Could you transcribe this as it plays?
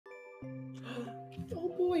Oh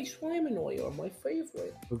boy, slime annoyer, my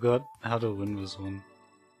favorite. Forgot how to win this one.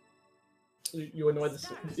 You annoy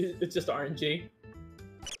this. It's just RNG.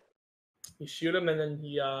 You shoot him and then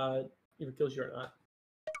he either kills you or not.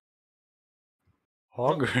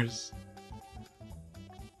 Hoggers.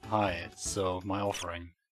 Hi, so my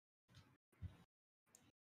offering.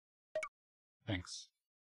 Thanks.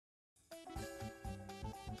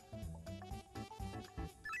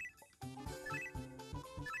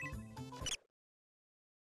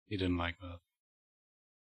 He didn't like that.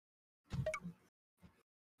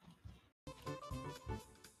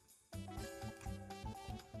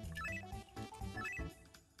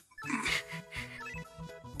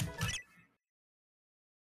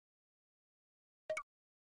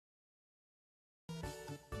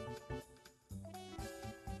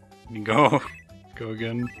 Go. Go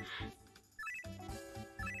again.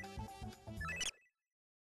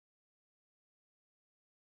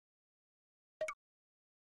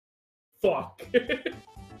 Fuck.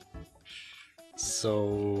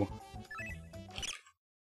 So...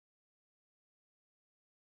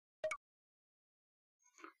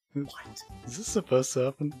 What? Is this supposed to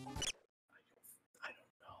happen? I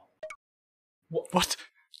don't know. What?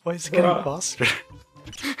 Why is it getting Bruh. faster?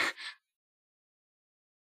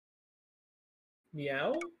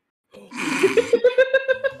 Meow?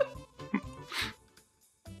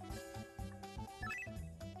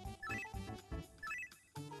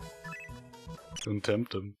 Don't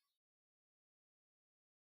tempt him.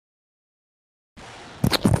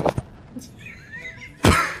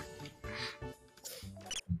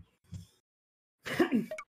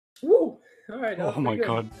 Woo! Alright, Oh my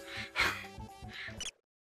god.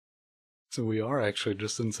 So we are actually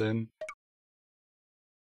just insane.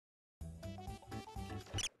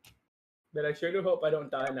 But I sure do hope I don't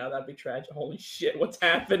die now. That'd be tragic. Holy shit, what's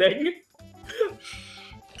happening?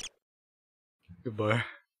 Goodbye.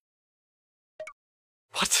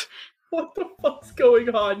 What? What the fuck's going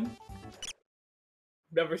on?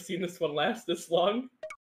 Never seen this one last this long.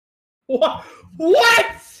 What?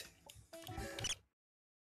 What?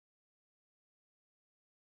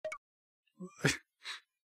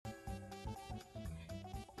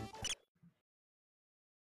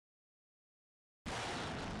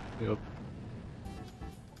 Yep.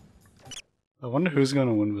 I wonder who's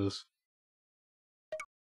gonna win this.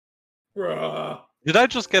 Bruh. Did I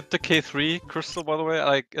just get the K3 crystal, by the way?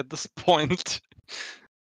 Like, at this point?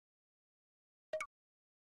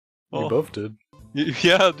 We both did.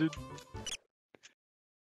 Yeah, dude.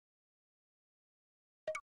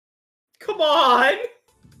 Come on!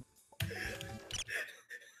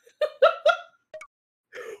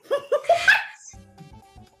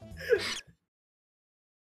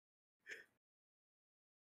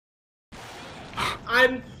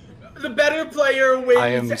 I'm the better player wins I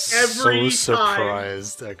am every so time.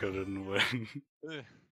 surprised Echo didn't win.